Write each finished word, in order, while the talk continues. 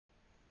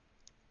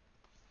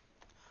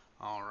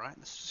Alright,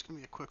 this is just going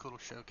to be a quick little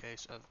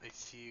showcase of a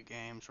few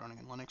games running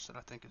in Linux that I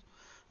think is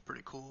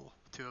pretty cool.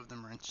 Two of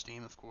them are in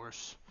Steam, of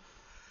course,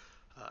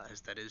 as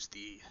that is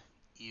the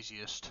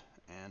easiest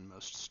and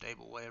most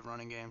stable way of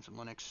running games in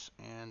Linux,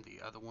 and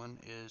the other one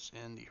is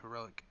in the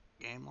Heroic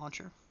Game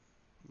Launcher.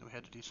 We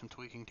had to do some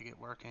tweaking to get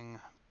working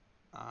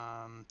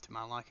to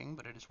my liking,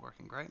 but it is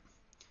working great.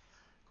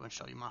 I'm going to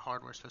show you my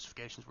hardware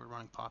specifications. We're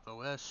running Pop!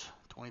 OS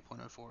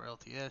 20.04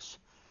 LTS.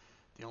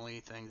 The only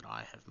thing that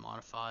I have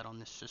modified on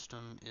this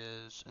system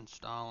is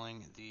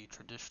installing the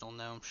traditional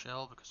GNOME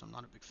shell because I'm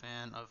not a big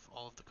fan of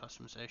all of the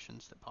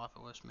customizations that Pop!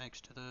 OS makes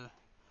to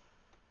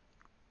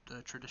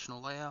the traditional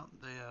layout.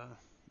 They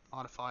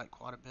modify it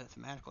quite a bit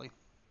thematically.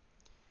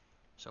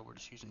 So we're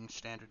just using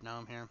standard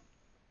GNOME here.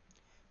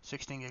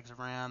 16 gigs of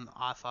RAM,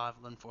 i5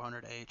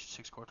 11400H,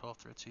 6-core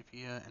 12-thread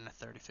CPU, and a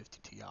 3050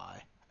 Ti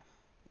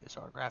is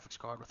our graphics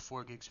card with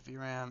 4 gigs of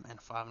VRAM and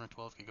a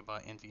 512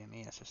 gigabyte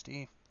NVMe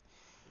SSD.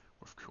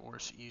 We're of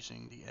course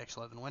using the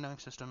X11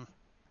 windowing system,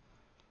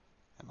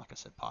 and like I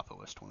said, Pop!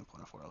 OS 20.04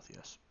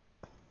 LTS.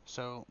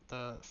 So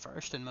the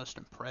first and most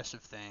impressive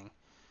thing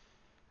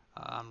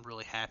I'm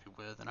really happy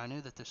with, and I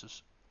knew that this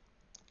is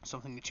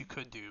something that you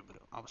could do, but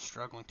I was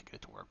struggling to get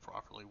it to work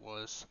properly,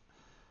 was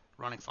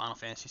running Final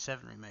Fantasy VII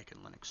Remake in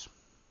Linux.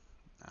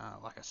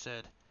 Like I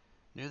said,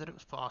 knew that it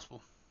was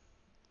possible.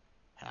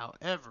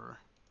 However,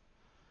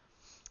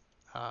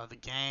 the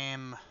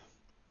game,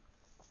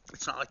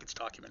 it's not like it's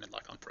documented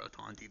like on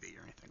ProtonDB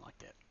or anything like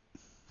that.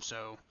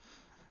 So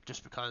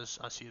just because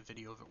I see a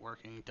video of it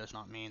working does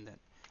not mean that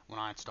when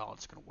I install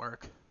it's going to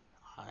work.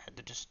 I had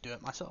to just do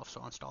it myself,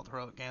 so I installed the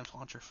Heroic Games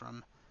Launcher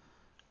from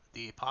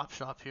the Pop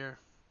Shop here.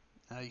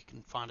 You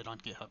can find it on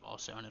GitHub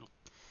also, and it'll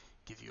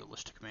give you a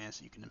list of commands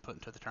that you can input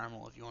into the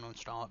terminal if you want to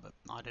install it, but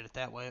I did it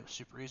that way. It was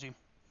super easy.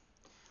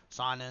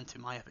 Signed into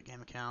my Epic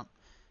Game account,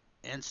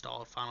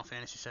 installed Final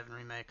Fantasy VII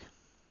Remake,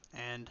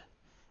 and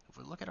if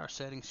we look at our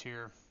settings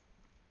here,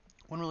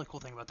 one really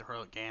cool thing about the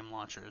Heroic Game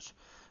Launcher is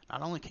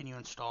not only can you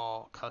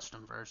install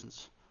custom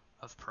versions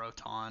of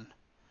Proton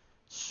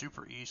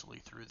super easily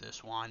through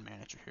this wine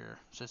manager here.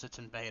 It says it's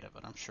in beta,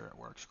 but I'm sure it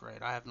works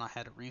great. I have not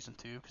had a reason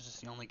to because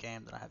it's the only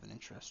game that I have an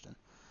interest in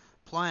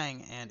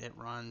playing, and it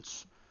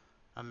runs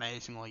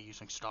amazingly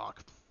using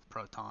stock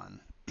Proton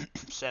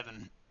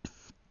 7,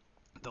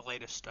 the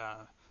latest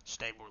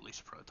stable release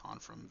of Proton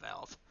from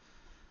Valve.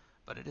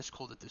 But it is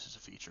cool that this is a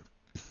feature.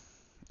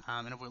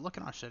 And if we look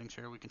at our settings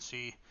here, we can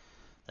see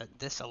that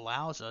this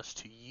allows us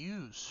to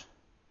use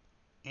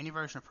any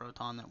version of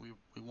Proton that we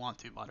want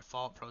to by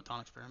default. Proton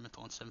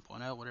Experimental and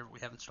 7.0, whatever we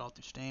have installed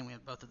through Steam. We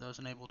have both of those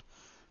enabled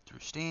through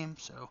Steam,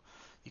 so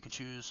you can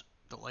choose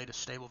the latest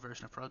stable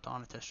version of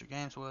Proton to test your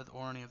games with,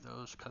 or any of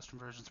those custom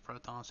versions of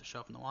Protons that show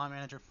up in the wine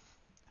manager.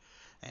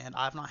 And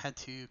I've not had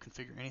to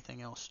configure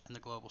anything else in the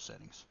global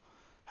settings.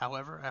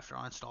 However, after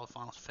I installed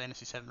Final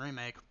Fantasy VII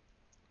Remake,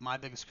 my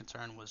biggest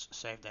concern was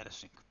save data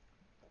sync.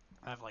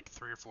 I have like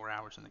 3 or 4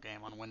 hours in the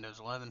game on Windows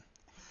 11,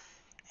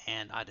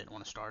 and I didn't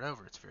want to start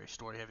over. It's a very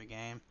story-heavy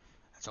game.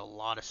 It's a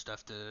lot of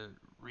stuff to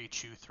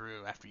re-chew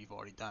through after you've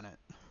already done it,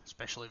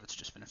 especially if it's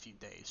just been a few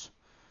days.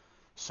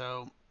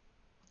 So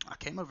I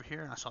came over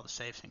here and I saw the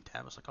save sync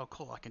tab. I was like, oh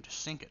cool, I can just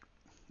sync it.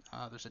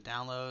 There's a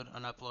download,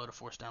 an upload, a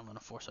force download, a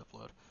force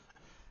upload,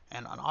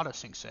 and an auto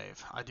sync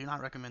save. I do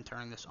not recommend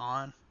turning this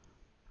on.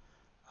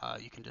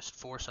 You can just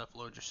force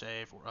upload your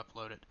save or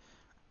upload it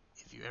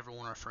if you ever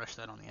want to refresh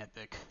that on the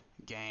Epic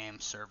game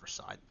server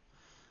side.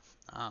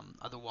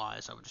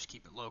 Otherwise, I would just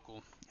keep it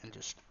local and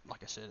just,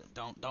 like I said,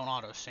 don't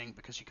auto sync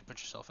because you could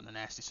put yourself in a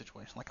nasty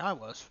situation like I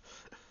was,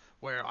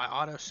 where I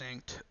auto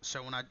synced.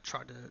 So when I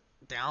tried to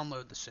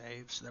download the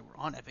saves that were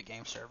on Epic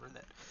Game Server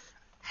that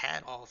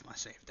had all of my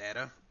save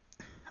data,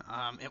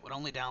 it would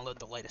only download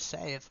the latest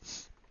save,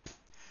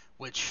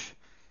 which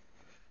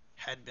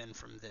had been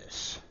from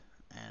this,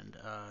 and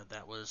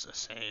that was a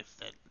save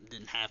that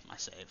didn't have my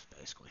save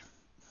basically.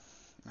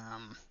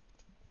 Um,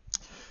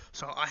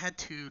 So I had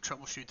to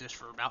troubleshoot this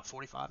for about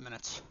 45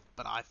 minutes,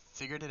 but I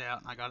figured it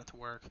out and I got it to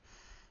work,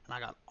 and I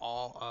got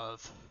all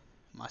of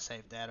my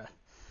save data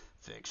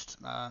fixed.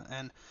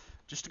 And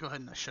just to go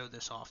ahead and show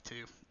this off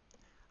too,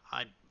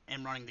 I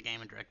am running the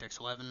game in DirectX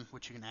 11,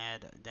 which you can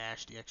add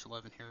dash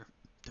DX11 here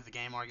to the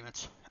game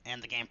arguments,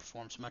 and the game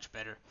performs much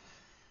better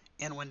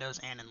in Windows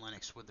and in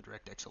Linux with the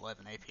DirectX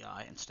 11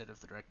 API instead of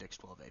the DirectX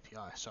 12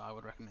 API, so I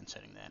would recommend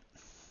setting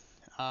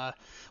that.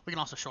 We can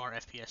also show our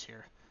FPS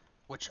here,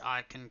 which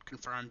I can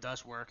confirm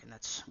does work, and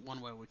that's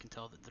one way we can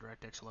tell that the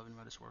DirectX 11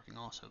 mode is working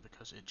also,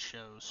 because it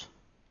shows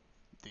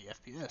the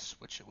FPS,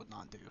 which it would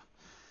not do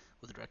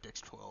with the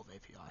DirectX 12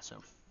 API.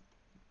 So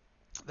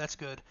that's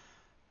good.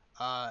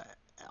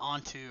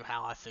 On to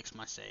how I fix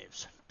my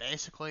saves.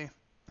 Basically,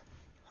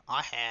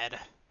 I had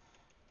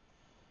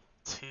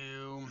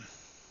to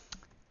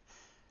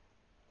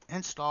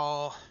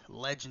install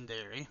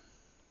Legendary.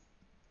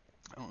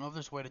 I don't know if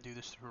there's a way to do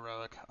this through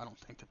Heroic. I don't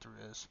think that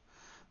there is.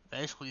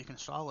 Basically, you can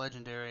install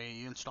Legendary,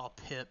 you install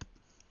pip,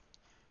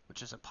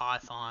 which is a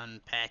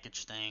Python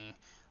package thing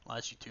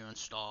allows you to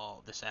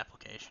install this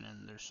application,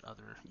 and there's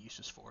other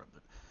uses for it,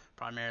 but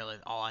primarily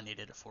all I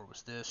needed it for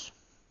was this.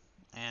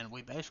 And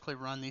we basically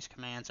run these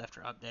commands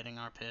after updating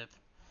our pip,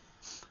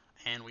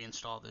 and we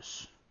install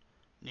this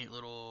neat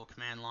little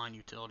command line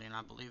utility, and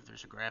I believe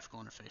there's a graphical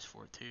interface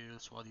for it too.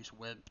 So all these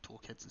web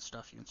toolkits and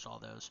stuff, you install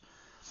those.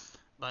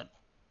 But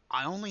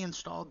I only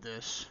installed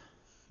this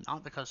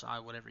not because I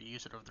would ever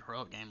use it over the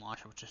Heroic Game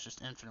Launcher, which is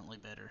just infinitely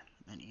better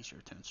and easier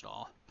to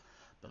install,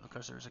 but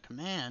because there's a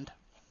command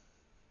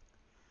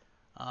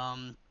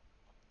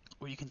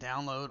where you can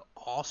download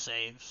all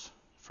saves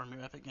from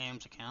your Epic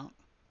Games account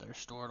that are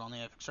stored on the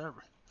Epic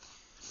server.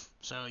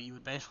 So you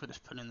would basically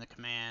just put in the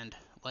command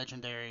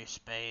legendary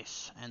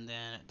space and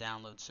then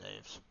download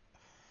saves.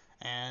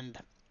 And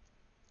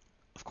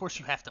of course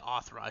you have to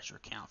authorize your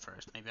account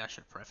first. Maybe I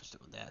should have prefaced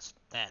it with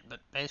that. But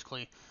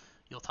basically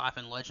you'll type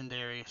in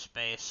legendary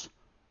space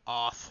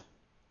auth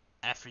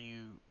after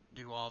you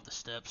do all the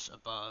steps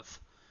above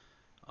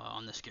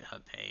on this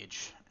GitHub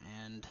page,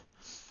 and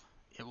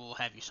it will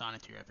have you sign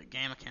into your Epic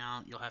Game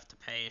account. You'll have to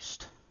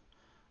paste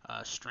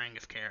a string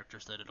of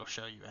characters that it'll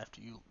show you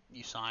after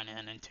you sign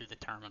in into the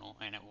terminal,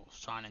 and it will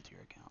sign into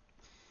your account.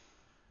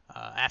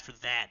 After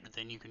that,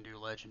 then you can do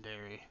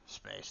legendary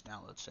space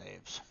download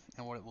saves.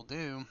 And what it will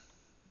do,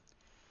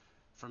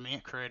 for me,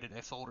 it created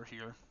a folder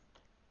here,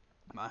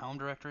 my home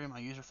directory, my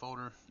user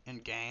folder in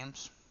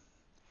games,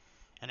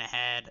 and it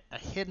had a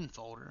hidden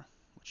folder,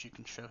 which you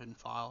can show hidden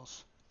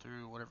files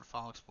through whatever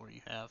file explorer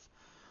you have.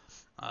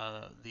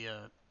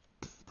 The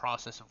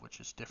process of which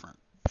is different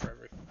for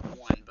every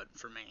one, but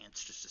for me,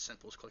 it's just as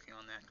simple as clicking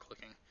on that and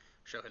clicking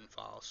show hidden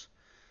files.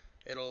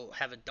 It'll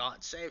have a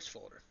 .saves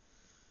folder.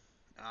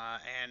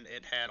 And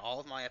it had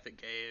all of my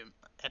Epic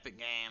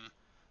Game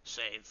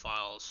save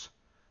files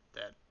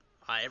that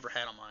I ever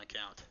had on my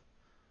account,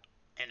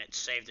 and it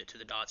saved it to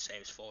the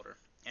 .saves folder.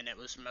 And it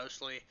was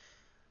mostly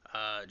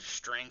just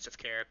strings of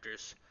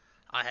characters.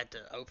 I had to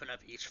open up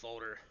each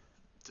folder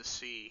to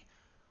see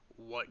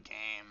what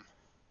game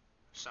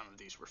some of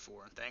these were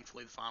for, and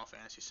thankfully the Final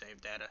Fantasy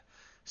save data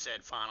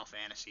said Final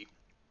Fantasy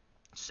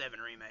 7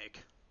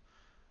 Remake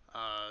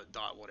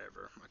dot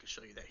whatever. I can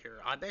show you that here.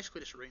 I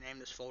basically just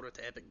renamed this folder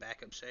to Epic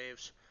Backup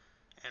Saves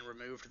and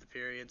removed the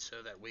period so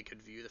that we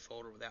could view the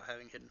folder without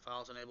having hidden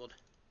files enabled.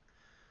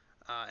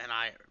 And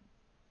I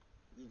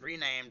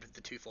renamed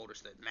the two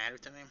folders that matter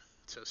to me.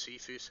 So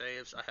Sifu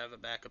saves, I have a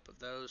backup of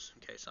those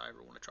in case I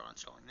ever want to try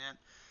installing that.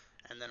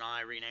 And then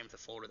I renamed the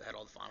folder that had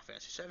all the Final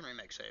Fantasy 7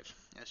 Remake saves.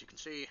 As you can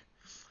see,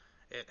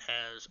 it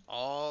has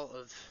all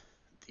of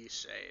these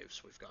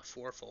saves. We've got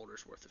 4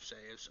 folders worth of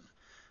saves, and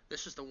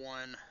this is the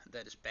one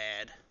that is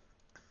bad.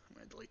 I'm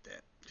going to delete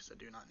that because I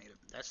do not need it.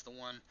 That's the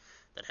one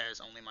that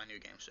has only my new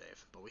game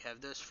save. But we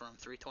have this from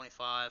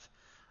 325,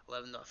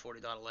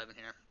 11.40.11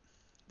 here.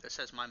 This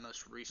has my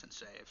most recent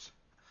saves.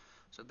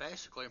 So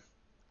basically,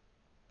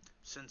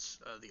 since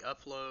the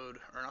upload,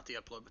 or not the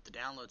upload, but the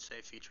download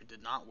save feature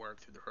did not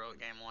work through the Heroic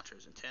Game Launcher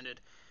as intended,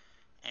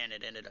 and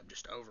it ended up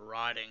just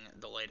overriding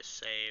the latest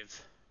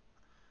save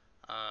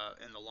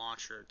in the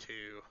launcher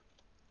to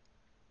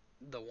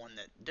the one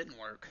that didn't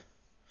work,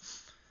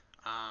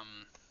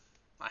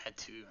 I had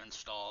to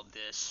install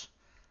this,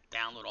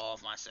 download all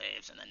of my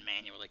saves, and then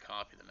manually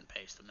copy them and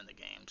paste them in the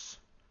game's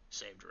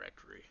save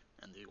directory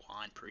and the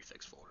line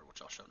prefix folder,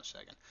 which I'll show in a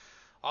second.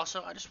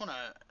 Also, I just want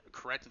to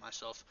correct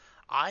myself.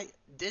 I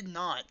did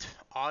not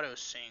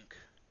auto-sync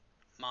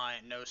my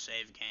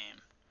no-save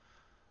game.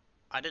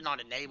 I did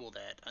not enable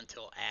that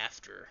until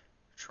after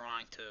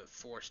trying to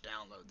force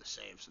download the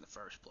saves in the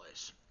first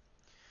place.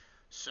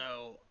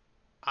 So,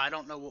 I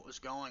don't know what was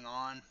going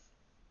on.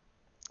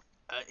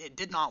 It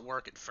did not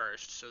work at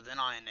first, so then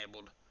I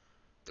enabled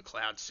the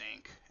cloud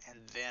sync, and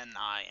then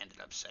I ended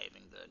up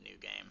saving the new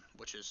game,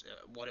 which is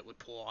what it would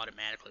pull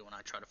automatically when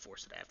I try to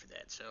force it after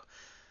that. So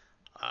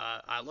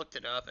I looked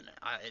it up, and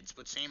it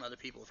would seem other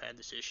people have had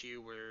this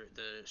issue where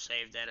the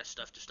save data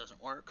stuff just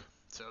doesn't work.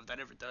 So if that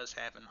ever does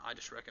happen, I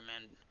just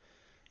recommend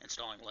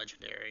installing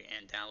Legendary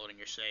and downloading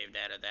your save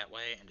data that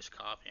way and just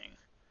copying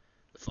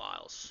the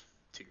files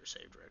to your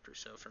save directory.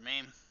 So for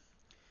me,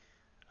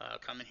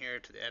 coming here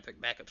to the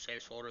Epic Backup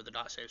Saves folder, the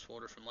 .saves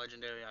folder from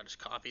Legendary, I just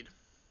copied.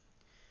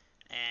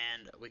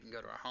 And we can go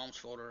to our Homes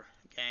folder,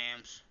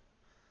 Games,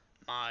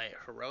 my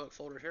Heroic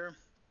folder here, and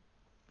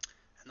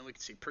then we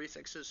can see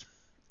Prefixes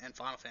and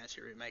Final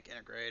Fantasy Remake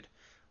Integrate.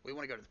 We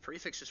want to go to the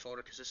Prefixes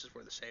folder because this is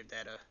where the save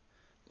data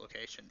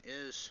location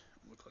is.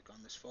 We click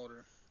on this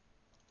folder,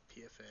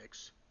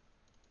 PFX,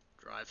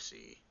 Drive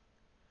C,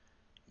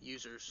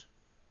 Users,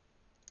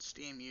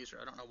 Steam User.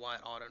 I don't know why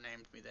it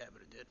auto-named me that,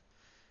 but it did.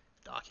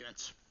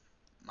 Documents,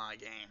 My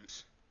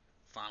Games,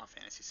 Final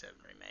Fantasy VII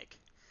Remake.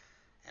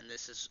 And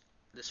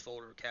this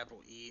folder,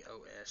 capital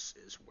EOS,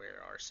 is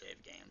where our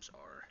save games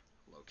are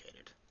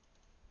located.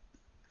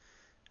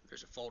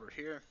 There's a folder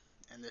here,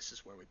 and this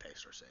is where we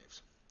paste our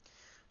saves.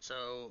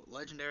 So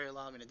Legendary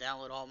allowed me to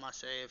download all of my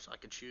saves. I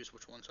could choose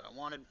which ones I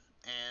wanted,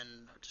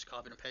 and just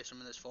copy and paste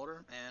them in this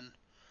folder, and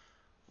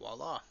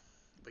voila.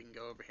 We can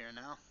go over here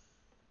now.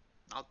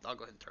 I'll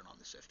go ahead and turn on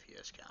this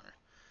FPS counter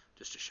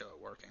just to show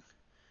it working.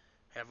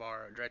 We have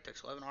our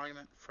DirectX 11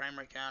 argument, frame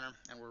rate counter,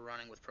 and we're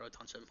running with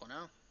Proton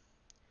 7.0.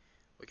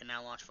 We can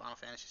now launch Final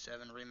Fantasy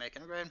VII Remake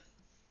Integrate.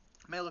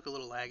 It may look a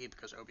little laggy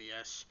because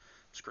OBS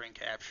screen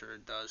capture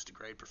does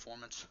degrade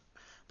performance,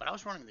 but I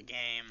was running the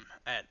game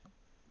at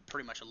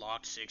pretty much a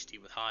locked 60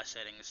 with high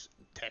settings,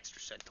 text are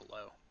set to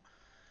low,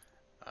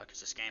 because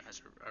this game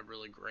has a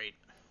really great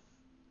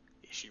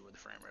issue where the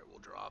frame rate will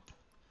drop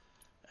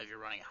if you're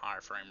running at higher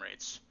frame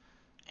rates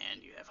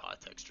and you have high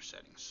texture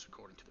settings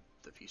according to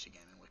the PC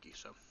Gaming Wiki.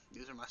 So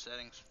these are my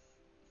settings.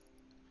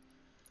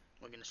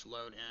 We can just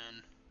load in,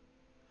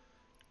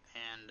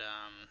 and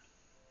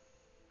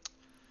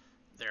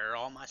there are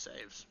all my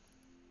saves,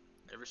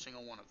 every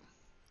single one of them.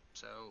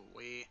 So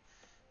we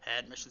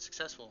had mission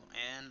successful,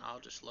 and I'll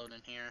just load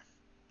in here.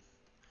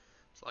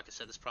 So like I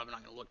said, it's probably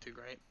not going to look too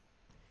great,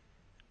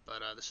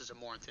 but this is a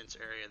more intense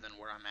area than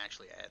where I'm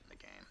actually at in the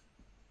game.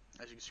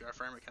 As you can see, our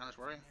frame rate count is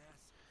working,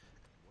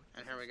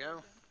 and here we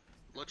go.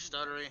 Looks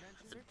stuttery,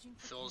 it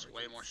feels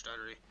way more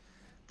stuttery.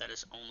 That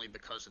is only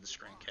because of the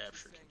screen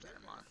capture, keep that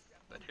in mind.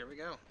 But here we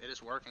go, it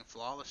is working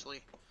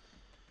flawlessly,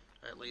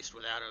 at least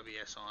without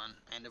OBS on.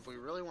 And if we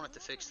really wanted to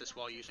fix this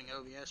while using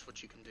OBS,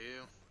 what you can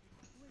do,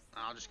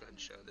 I'll just go ahead and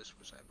show this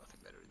because I have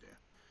nothing better to do.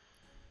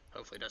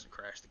 Hopefully it doesn't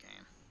crash the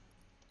game.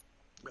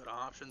 Go to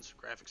options,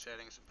 graphic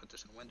settings, and put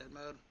this in windowed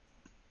mode.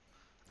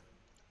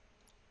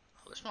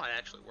 Oh, this might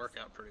actually work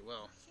out pretty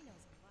well.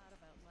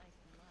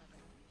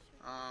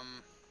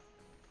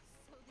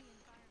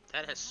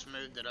 That has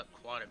smoothed it up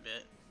quite a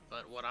bit,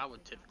 but what I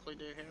would typically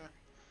do here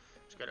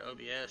is go to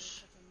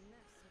OBS.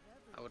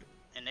 I would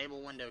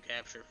enable window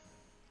capture,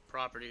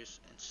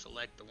 properties, and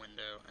select the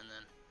window, and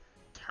then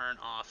turn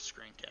off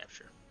screen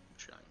capture,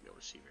 which you're not going to be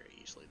able to see very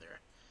easily there.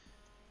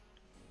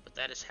 But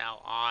that is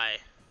how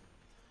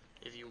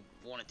if you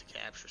wanted to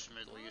capture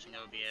smoothly using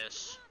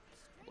OBS,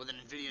 with an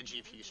NVIDIA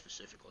GPU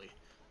specifically,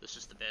 this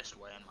is the best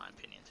way, in my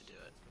opinion, to do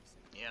it.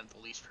 You have the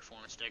least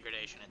performance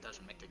degradation, it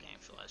doesn't make the game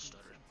feel as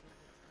stuttered.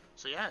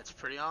 So yeah, it's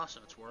pretty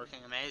awesome, it's working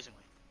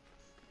amazingly.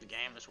 The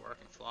game is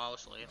working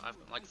flawlessly. I'm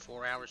like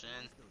 4 hours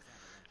in.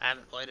 I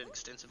haven't played it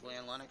extensively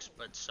in Linux,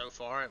 but so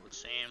far it would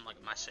seem like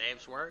my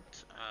saves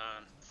worked.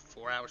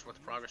 4 hours worth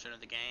of progress into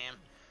the game,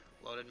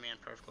 loaded me in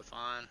perfectly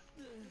fine.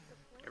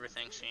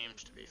 Everything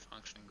seems to be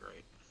functioning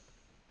great.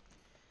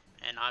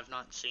 And I've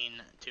not seen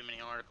too many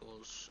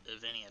articles,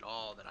 if any at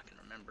all, that I can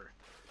remember,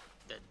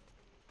 that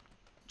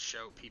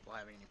show people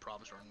having any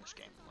problems running this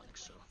game in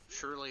Linux. So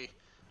surely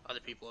other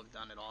people have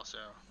done it also,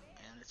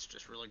 and it's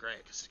just really great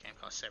because this game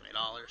costs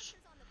 $70,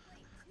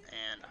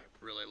 and I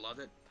really love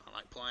it. I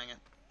like playing it,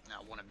 and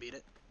I want to beat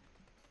it,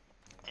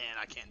 and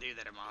I can't do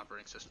that if my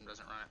operating system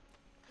doesn't run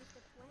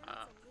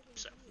it.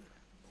 So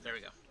there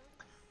we go,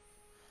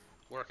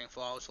 working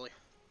flawlessly.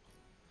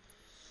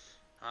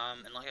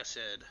 And like I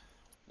said,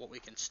 what we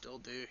can still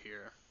do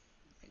here,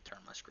 let me turn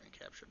my screen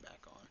capture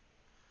back on,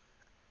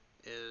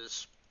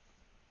 is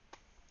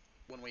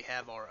when we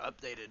have our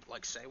updated,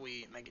 like say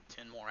we make it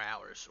 10 more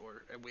hours,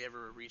 or if we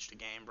ever reached a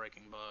game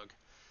breaking bug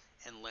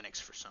in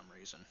Linux for some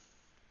reason,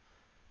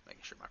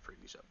 making sure my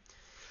preview's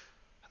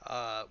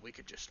up, we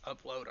could just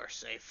upload our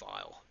save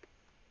file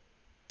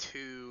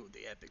to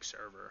the Epic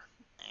server,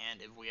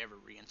 and if we ever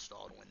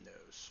reinstalled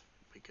Windows,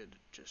 we could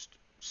just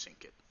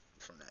sync it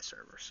from that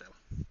server. So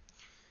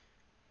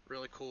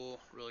really cool,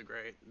 really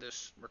great.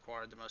 This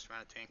required the most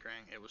amount of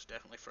tinkering. It was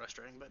definitely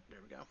frustrating, but there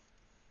we go.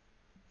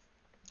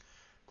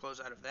 Close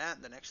out of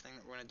that. The next thing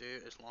that we're going to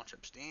do is launch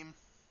up Steam.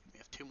 We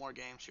have 2 more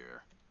games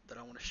here that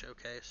I want to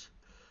showcase.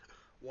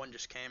 One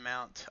just came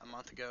out a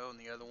month ago, and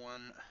the other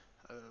one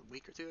a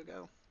week or 2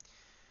 ago.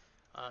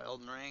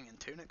 Elden Ring and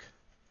Tunic.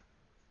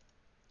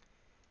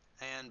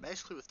 And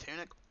basically with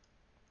Tunic,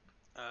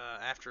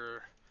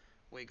 after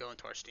we go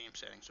into our Steam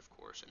settings, of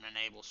course, and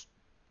enable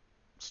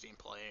Steam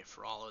Play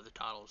for all of the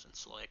titles and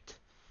select,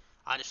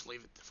 I just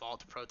leave it default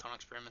to Proton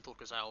Experimental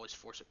because I always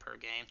force it per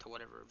game to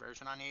whatever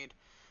version I need.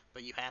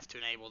 But you have to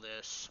enable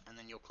this, and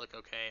then you'll click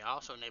OK. I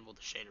also enabled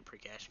the shader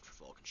precaching for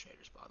Vulkan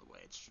shaders, by the way.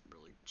 It's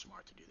really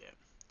smart to do that.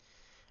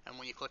 And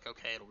when you click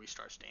OK, it'll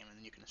restart Steam, and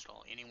then you can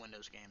install any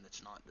Windows game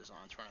that's not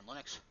designed to run in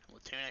Linux. And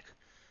with Tunic,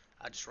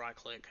 I just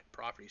right-click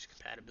Properties,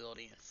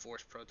 Compatibility, and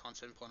force Proton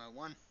 7.01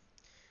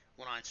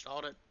 when I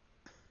installed it.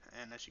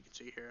 And as you can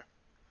see here,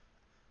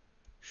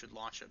 should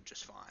launch up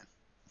just fine,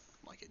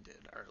 like it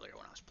did earlier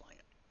when I was playing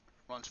it.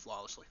 Runs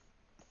flawlessly.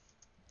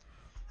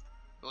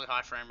 Really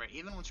high frame rate,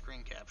 even when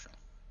screen capturing.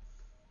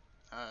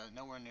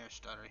 Nowhere near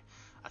stuttery.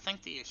 I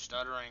think the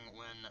stuttering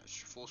when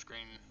full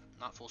screen,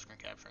 not full screen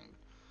capturing,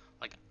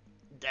 like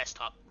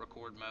desktop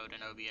record mode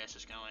in OBS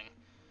is going,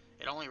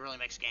 it only really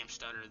makes games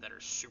stutter that are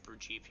super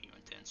GPU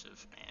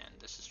intensive, and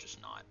this is just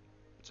not.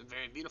 It's a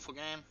very beautiful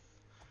game,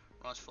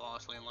 runs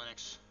flawlessly in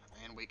Linux,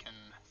 and we can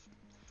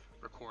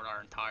record our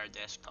entire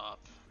desktop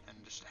and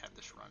just have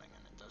this running,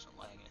 and it doesn't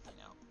lag anything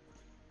out.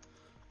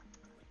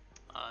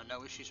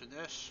 No issues with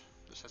this.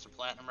 This has a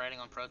platinum rating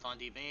on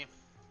ProtonDB,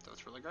 so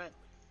it's really great.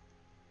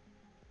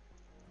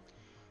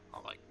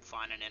 I'll like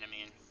find an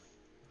enemy and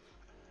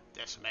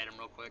decimate him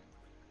real quick.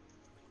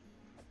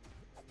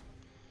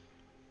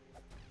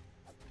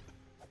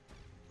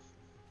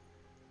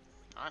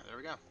 Alright, there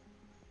we go.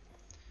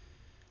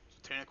 So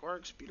Tunic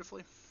works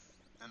beautifully.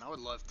 And I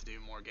would love to do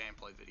more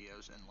gameplay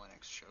videos in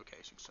Linux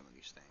showcasing some of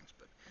these things,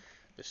 but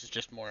this is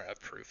just more a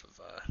proof of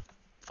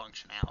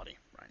functionality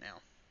right now.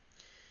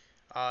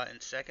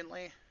 And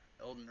secondly,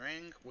 Elden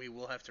Ring, we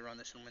will have to run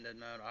this in windowed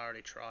mode. I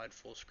already tried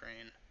full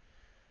screen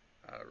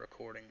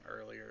recording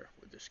earlier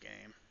with this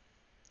game,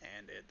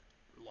 and it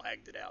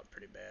lagged it out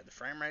pretty bad. The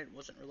frame rate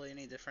wasn't really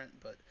any different,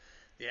 but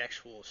the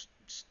actual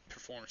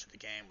performance of the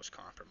game was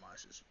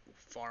compromised. It's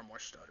far more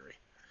stuttery.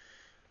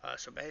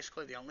 So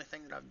basically, the only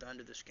thing that I've done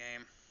to this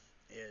game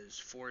is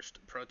forced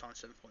Proton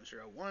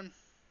 7.01,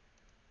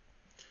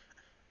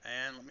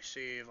 and let me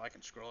see if I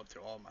can scroll up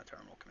through all of my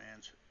terminal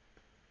commands.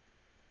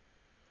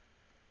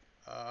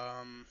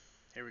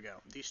 Here we go.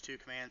 These two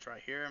commands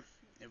right here.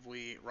 If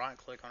we right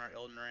click on our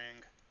Elden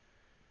Ring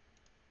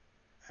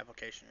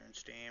application here in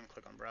Steam,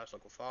 click on Browse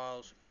Local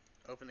Files,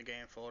 open the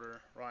game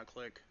folder, right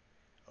click,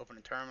 open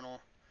a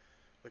terminal,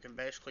 we can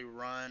basically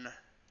run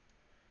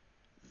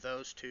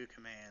those two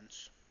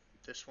commands.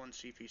 This one,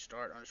 cp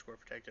start underscore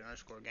protected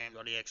underscore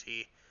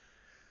game.exe,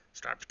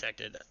 start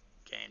protected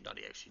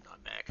game.exe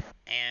not back,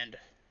 and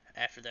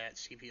after that,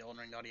 cp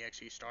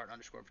eldenring.exe start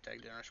underscore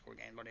protected underscore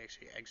game.exe,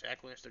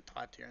 exactly as they're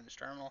typed here in this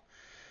terminal.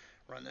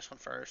 Run this one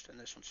first and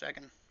this one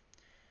second.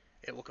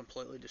 It will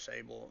completely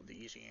disable the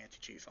easy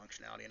anti-cheat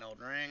functionality in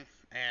Elden Ring,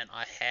 and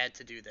I had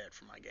to do that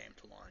for my game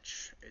to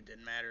launch. It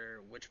didn't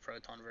matter which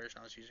Proton version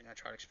I was using. I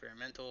tried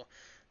experimental,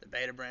 the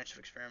beta branch of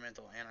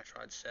experimental, and I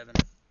tried 7.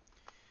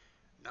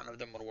 None of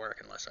them would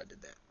work unless I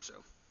did that.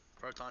 So,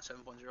 Proton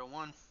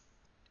 7.01,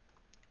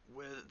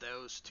 with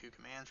those two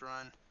commands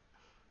run,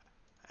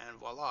 and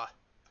voila,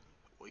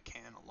 we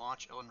can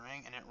launch Elden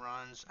Ring, and it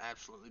runs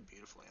absolutely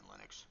beautifully in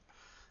Linux.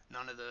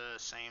 None of the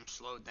same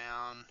slowed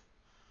down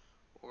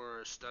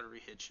or stuttery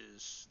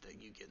hitches that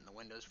you get in the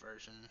Windows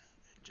version.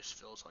 It just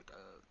feels like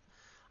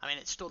I mean,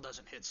 it still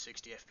doesn't hit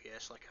 60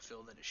 FPS like I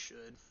feel that it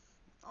should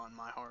on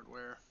my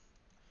hardware.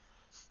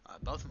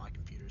 Both of my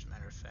computers,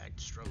 matter of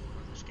fact, struggle to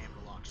run this game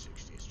at a lock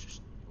 60. It's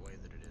just the way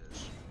that it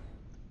is.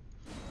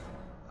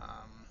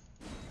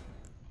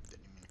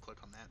 Didn't even mean to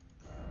click on that.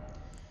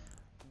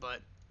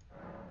 But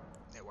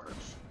it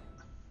works.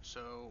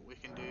 So we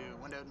can do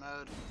windowed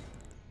mode.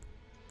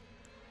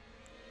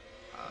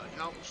 You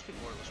know, we'll just do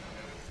borderless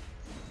window.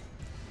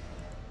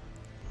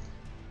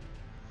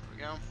 There we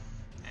go.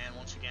 And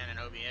once again in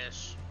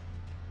OBS,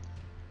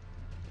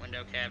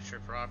 window capture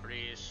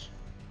properties,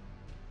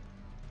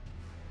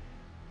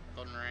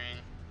 Elden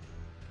Ring.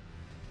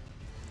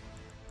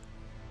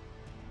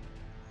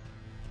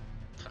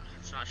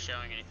 It's not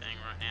showing anything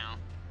right now.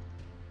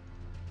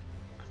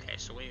 Okay,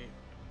 so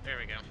there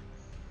we go.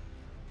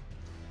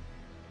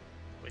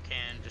 We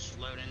can just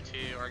load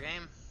into our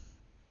game.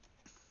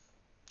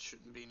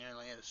 Shouldn't be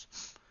nearly as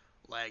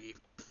laggy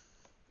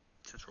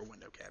since we're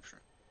window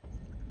capturing.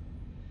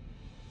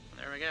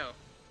 There we go.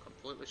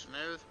 Completely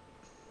smooth.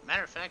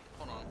 Matter of fact,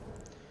 hold on.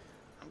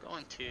 I'm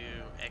going to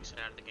exit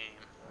out of the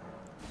game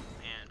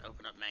and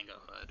open up Mango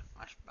HUD.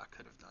 I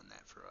could have done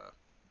that for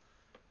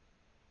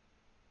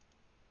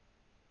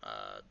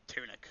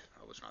Tunic.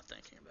 I was not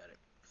thinking about it.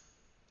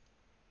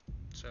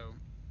 So,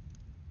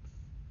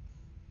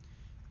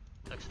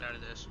 exit out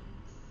of this.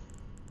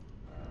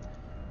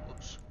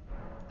 Whoops.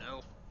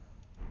 No.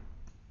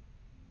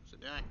 What's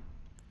it doing?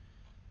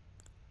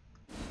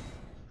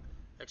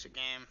 Exit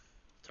game.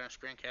 Turn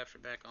screen capture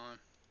back on.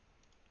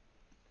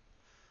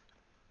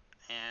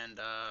 And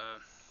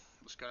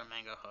let's go to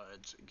Mango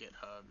HUD's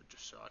GitHub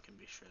just so I can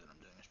be sure that I'm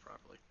doing this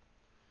properly.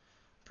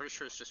 Pretty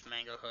sure it's just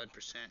Mango HUD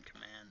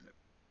 %command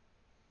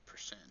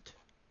 %,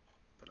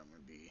 but I'm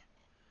going to be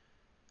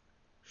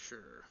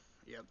sure.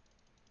 Yep.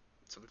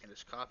 So we can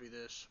just copy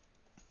this.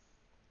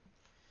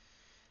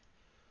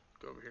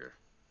 Go over here.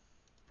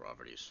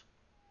 Properties.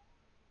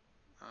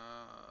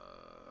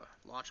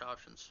 Launch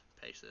options.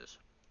 Paste this.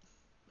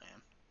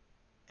 Bam.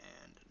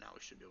 And now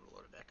we should be able to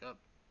load it back up.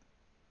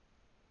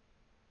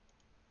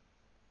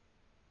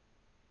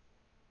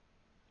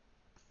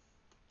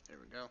 There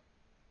we go.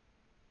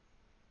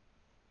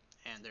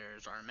 And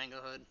there's our Mango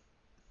HUD.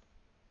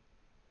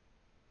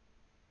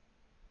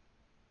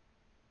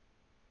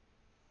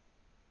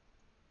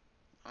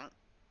 Alright.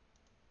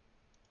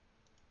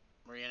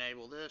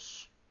 Re-enable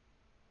this.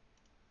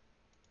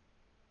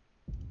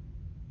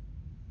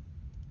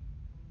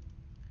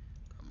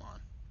 Come on.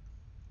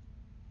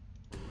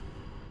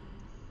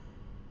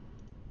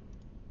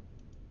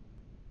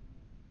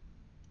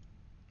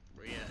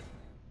 Re-ed.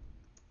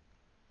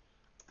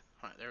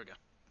 Alright, there we go.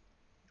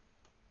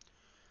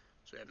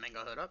 So we have Mango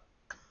HUD up.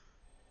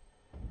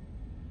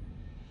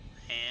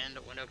 And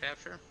window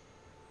capture.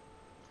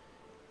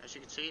 As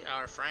you can see,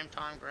 our frame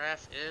time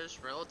graph is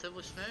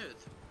relatively smooth.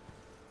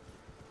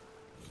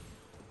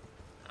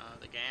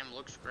 The game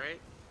looks great.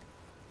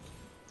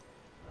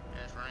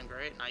 And it's running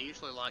great. And I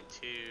usually like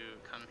to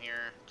come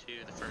here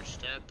to the first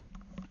step.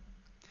 I'm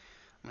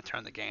going to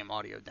turn the game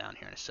audio down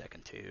here in a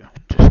second too,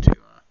 just to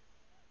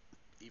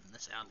even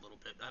this out a little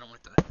bit. I don't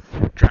want it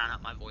to drown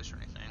out my voice or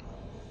anything.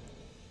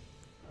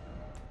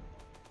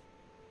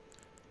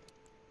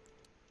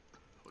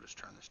 just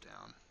turn this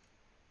down.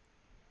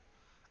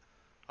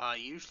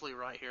 Usually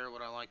right here,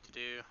 what I like to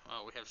do,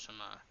 we have some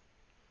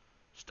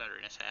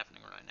stutteriness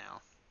happening right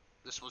now.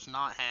 This was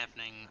not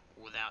happening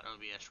without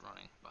OBS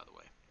running, by the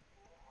way.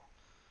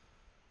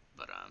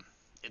 But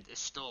it is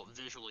still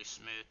visually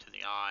smooth to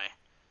the eye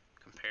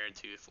compared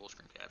to full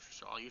screen capture.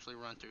 So I'll usually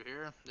run through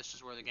here. This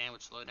is where the game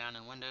would slow down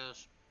in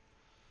Windows.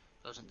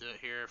 Doesn't do it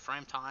here.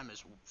 Frame time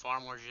is far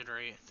more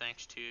jittery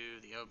thanks to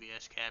the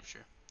OBS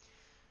capture.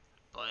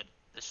 But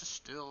this is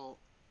still,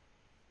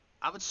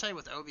 I would say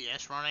with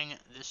OBS running,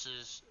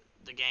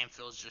 the game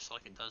feels just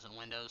like it does in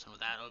Windows, and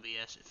without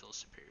OBS, it feels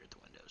superior to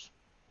Windows.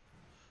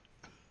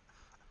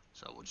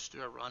 So we'll just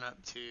do a run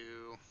up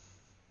to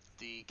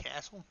the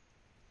castle.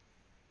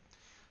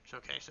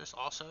 Showcase this.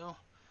 Also,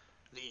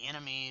 the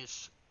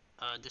enemies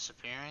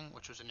disappearing,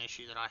 which was an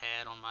issue that I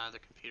had on my other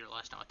computer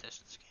last time I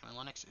tested this game in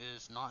Linux,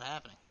 is not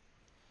happening.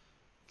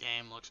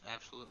 Game looks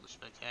absolutely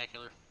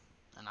spectacular,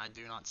 and I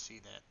do not see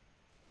that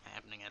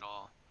happening at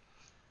all.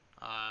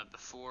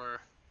 Before,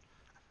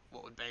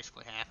 what would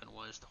basically happen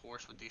was the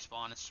horse would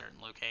despawn in certain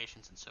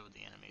locations, and so would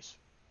the enemies.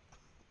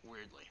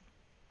 Weirdly.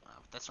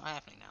 But that's not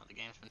happening now. The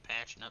game's been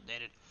patched and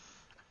updated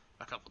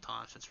a couple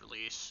times since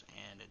release,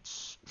 and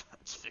it's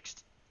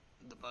fixed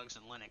the bugs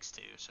in Linux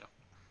too, so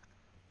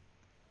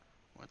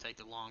I'm going to take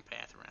the long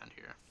path around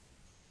here.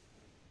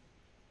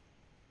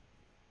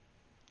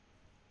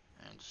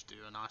 And just do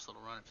a nice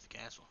little run up to the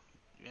castle.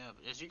 Yeah,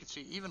 but as you can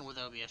see, even with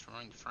OBS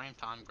running, the frame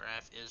time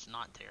graph is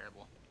not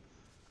terrible.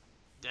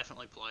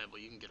 Definitely playable,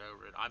 you can get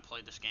over it. I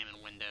played this game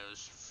in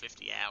Windows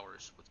 50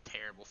 hours with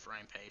terrible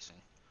frame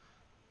pacing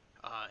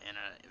and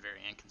a very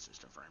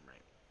inconsistent frame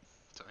rate.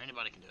 So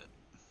anybody can do it.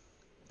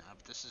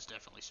 But this is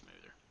definitely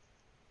smoother.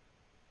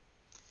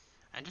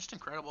 And just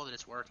incredible that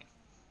it's working.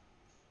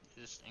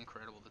 Just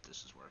incredible that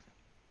this is working.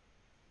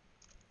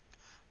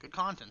 Good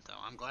content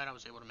though. I'm glad I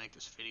was able to make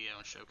this video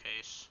and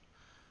showcase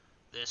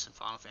this and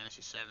Final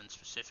Fantasy VII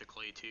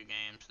specifically, two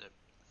games that,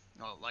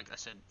 well, like I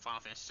said,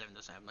 Final Fantasy VII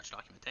doesn't have much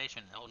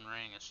documentation. Elden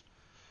Ring is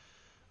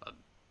a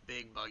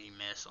big buggy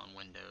mess on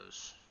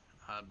Windows.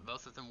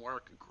 Both of them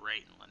work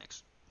great in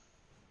Linux.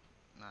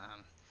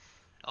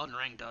 Elden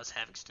Ring does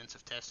have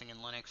extensive testing in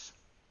Linux,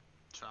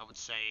 so I would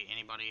say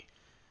anybody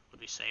would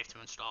be safe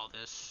to install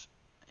this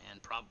and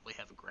probably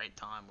have a great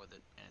time with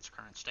it in its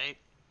current state.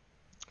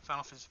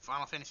 Final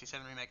Fantasy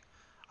VII Remake,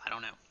 I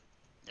don't know.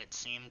 It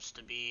seems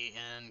to be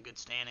in good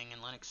standing in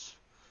Linux,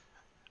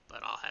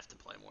 but I'll have to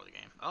play more of the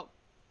game. Oh,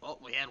 well,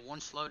 we had one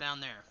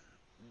slowdown there.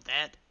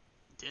 That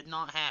did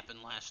not happen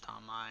last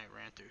time I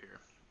ran through here.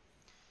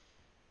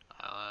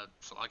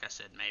 So like I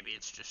said, maybe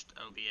it's just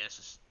OBS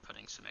is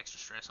putting some extra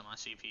stress on my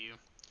CPU.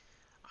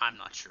 I'm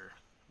not sure,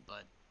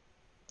 but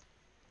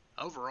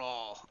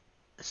overall,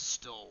 this is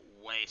still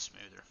way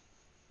smoother.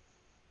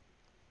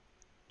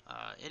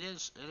 It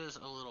is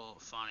a little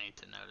funny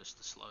to notice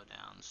the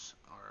slowdowns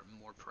are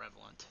more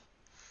prevalent.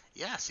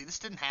 Yeah, see, this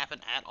didn't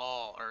happen at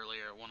all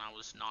earlier when I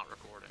was not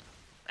recording.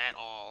 At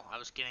all. I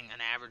was getting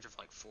an average of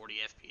like 40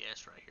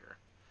 FPS right here.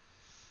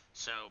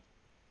 So,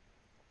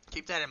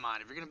 keep that in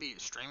mind. If you're going to be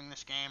streaming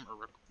this game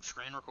or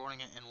screen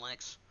recording it in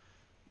Linux,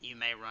 you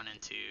may run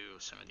into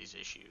some of these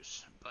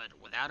issues. But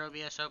without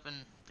OBS open,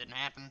 didn't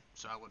happen,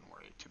 so I wouldn't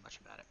worry too much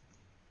about it.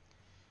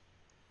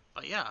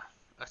 But yeah,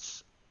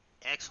 that's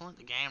excellent.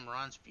 The game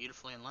runs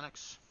beautifully in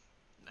Linux,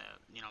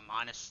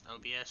 minus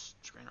OBS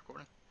screen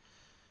recording.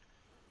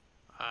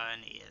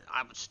 And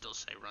I would still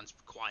say runs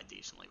quite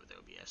decently with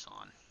OBS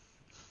on.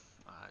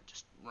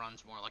 Just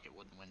runs more like it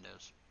would in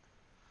Windows.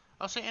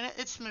 I'll say, and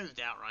it smoothed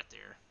out right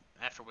there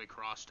after we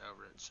crossed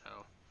over it,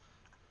 so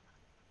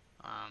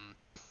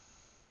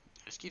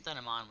just keep that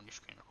in mind when you're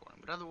screen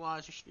recording. But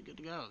otherwise, you should be good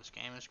to go. This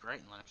game is great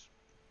in Linux.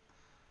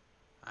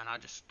 And I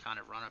just kind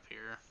of run up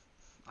here.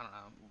 I don't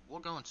know. We'll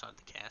go inside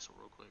the castle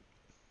real quick.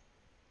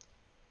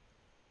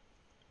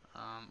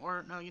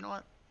 Or, no, you know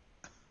what?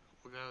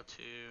 We'll go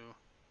to...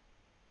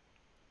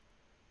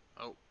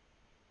 Oh.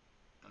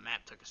 The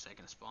map took a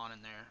second to spawn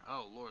in there.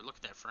 Oh, Lord, look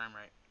at that frame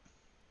rate.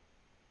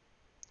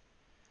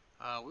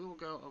 We will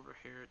go over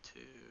here to...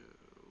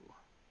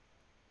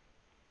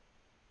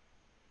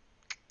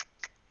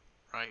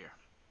 right here.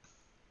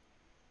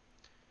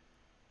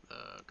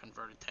 The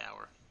converted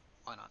tower.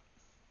 Why not?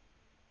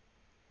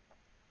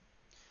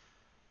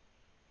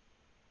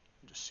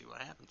 Just see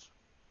what happens.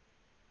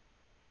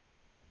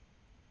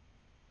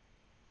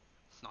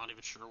 Not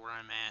even sure where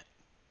I'm at.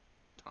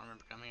 Don't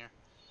remember coming here.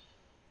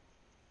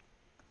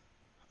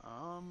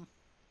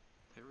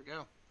 Here we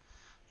go.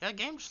 Yeah, the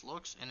game just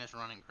looks and is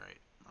running great.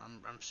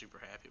 I'm super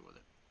happy with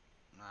it.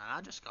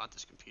 I just got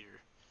this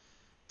computer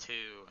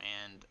too,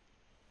 and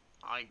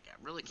I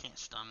really can't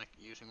stomach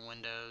using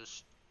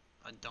Windows.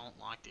 I don't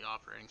like the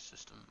operating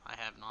system. I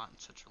have not in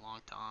such a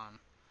long time.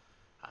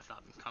 I've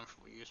not been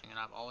comfortable using it.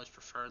 I've always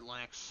preferred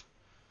Linux.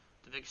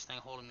 The biggest thing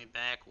holding me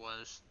back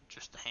was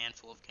just a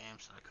handful of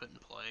games that I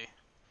couldn't play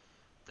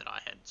that I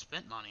had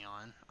spent money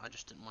on. I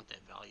just didn't want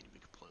that value to be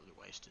completely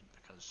wasted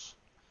because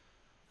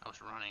I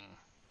was running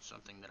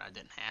something that I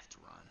didn't have to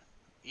run,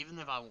 even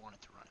if I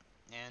wanted to run it.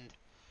 And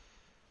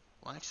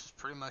Linux is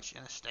pretty much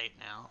in a state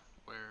now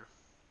where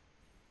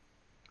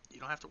you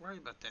don't have to worry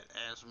about that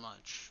as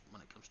much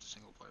when it comes to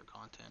single player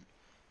content.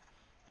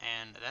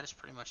 And that is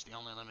pretty much the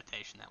only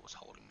limitation that was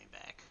holding me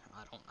back.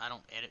 I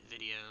don't edit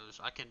videos.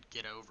 I could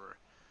get over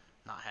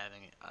not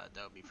having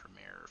Adobe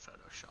Premiere or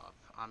Photoshop.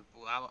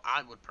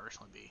 I would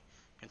personally be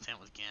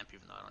content with GIMP,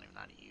 even though I don't even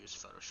know how to use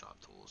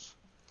Photoshop tools.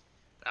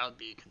 But I would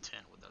be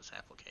content with those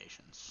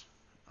applications.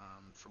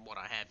 From what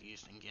I have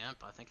used in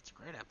GIMP, I think it's a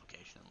great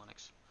application in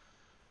Linux.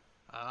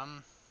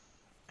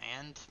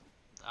 And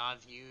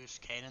I've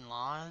used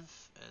Kdenlive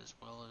as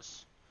well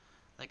as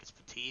I think it's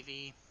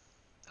Pitivi,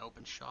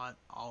 OpenShot.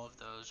 All of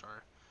those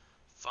are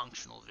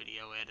functional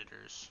video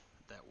editors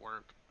that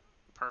work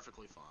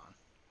perfectly fine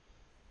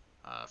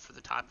for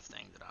the type of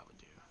thing that I would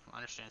do. I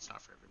understand it's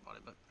not for everybody,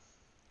 but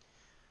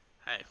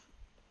hey,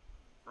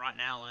 right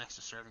now Linux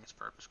is serving its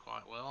purpose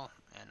quite well,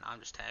 and I'm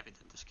just happy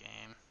that this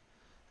game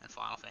and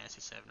Final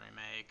Fantasy VII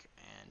Remake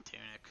and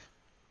Tunic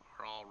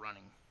are all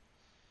running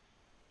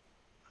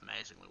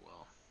amazingly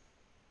well.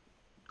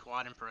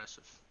 Quite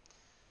impressive.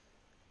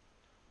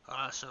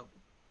 So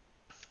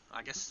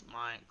I guess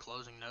my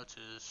closing notes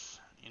is,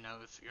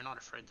 if you're not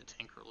afraid to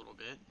tinker a little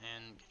bit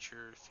and get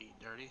your feet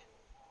dirty,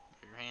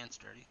 or your hands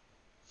dirty,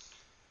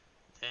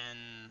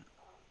 then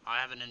I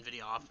have an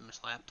NVIDIA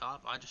Optimus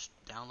laptop. I just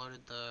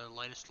downloaded the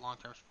latest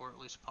long-term support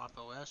release of Pop!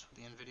 OS with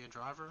the NVIDIA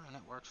driver, and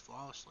it works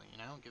flawlessly.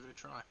 Give it a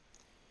try.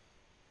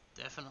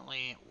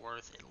 Definitely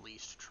worth at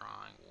least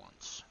trying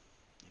once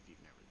if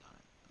you've never done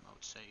it. I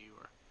would say you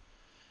are,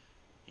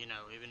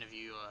 even if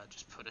you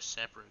just put a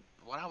separate,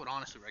 what I would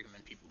honestly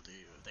recommend people do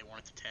if they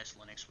wanted to test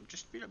Linux would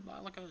just be to buy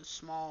like a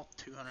small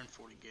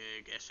 240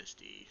 gig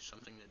SSD,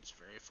 something that's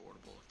very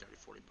affordable, like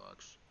 30,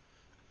 $40.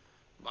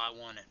 Buy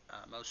one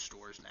at most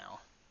stores now,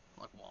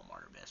 like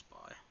Walmart or Best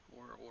Buy,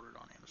 or order it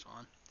on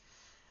Amazon,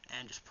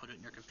 and just put it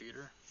in your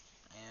computer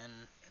and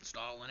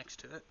install Linux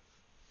to it.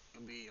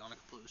 It'll be on a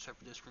completely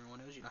separate disk from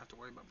Windows. You don't have to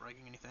worry about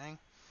breaking anything,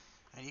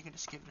 and you can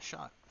just give it a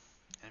shot.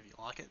 And if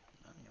you like it,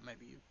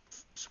 maybe you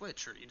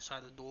switch or you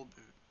decide to dual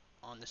boot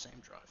on the same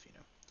drive.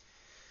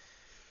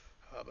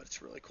 But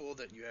it's really cool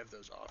that you have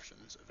those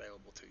options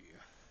available to you.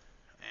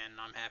 And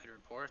I'm happy to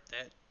report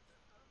that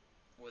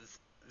with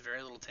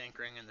very little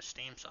tinkering in the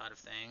Steam side of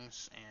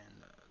things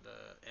and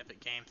the Epic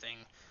Game thing,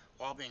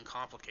 while being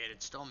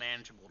complicated, still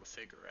manageable to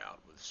figure out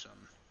with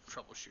some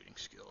troubleshooting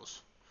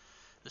skills.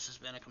 This has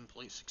been a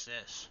complete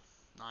success.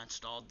 I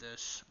installed the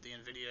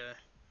NVIDIA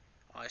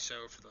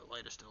ISO for the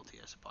latest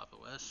LTS of Pop!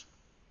 OS,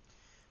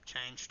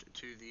 changed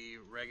to the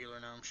regular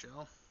GNOME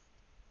shell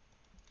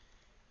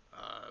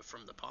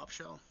from the Pop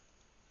shell,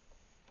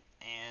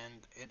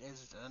 and it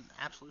is an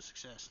absolute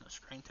success. No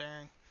screen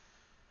tearing.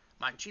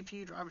 My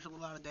GPU driver's a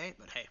little out of date,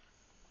 but hey,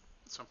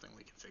 it's something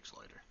we can fix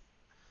later.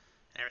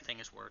 Everything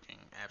is working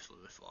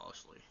absolutely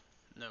flawlessly.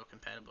 No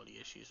compatibility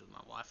issues with my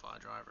Wi-Fi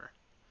driver.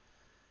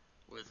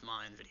 With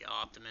my NVIDIA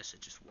Optimus,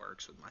 it just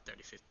works with my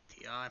 3050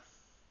 Ti.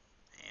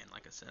 And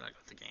like I said, I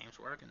got the games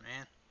working,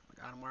 man.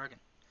 I got them working.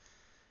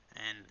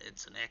 And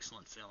it's an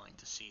excellent feeling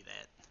to see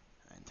that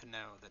and to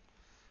know that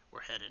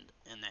we're headed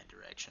in that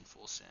direction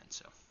full send.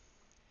 So,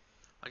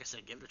 like I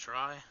said, give it a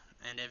try.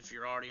 And if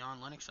you're already on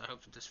Linux, I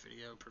hope that this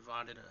video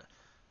provided a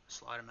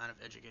slight amount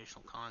of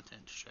educational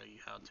content to show you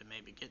how to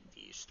maybe get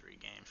these 3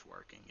 games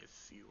working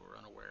if you were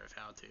unaware of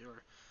how to,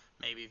 or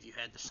maybe if you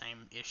had the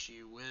same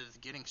issue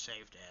with getting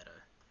save data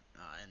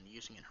and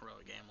using in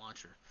Heroic Game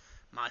Launcher.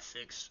 My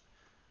fix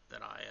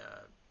that I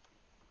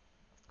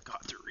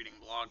got through reading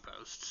blog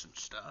posts and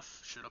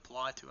stuff should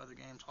apply to other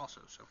games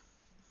also, so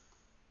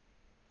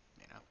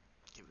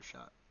give it a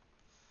shot.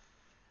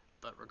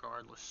 But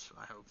regardless,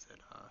 I hope that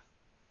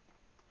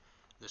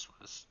this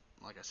was,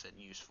 like I said,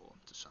 useful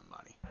to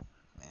somebody,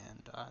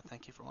 and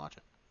thank you for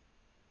watching.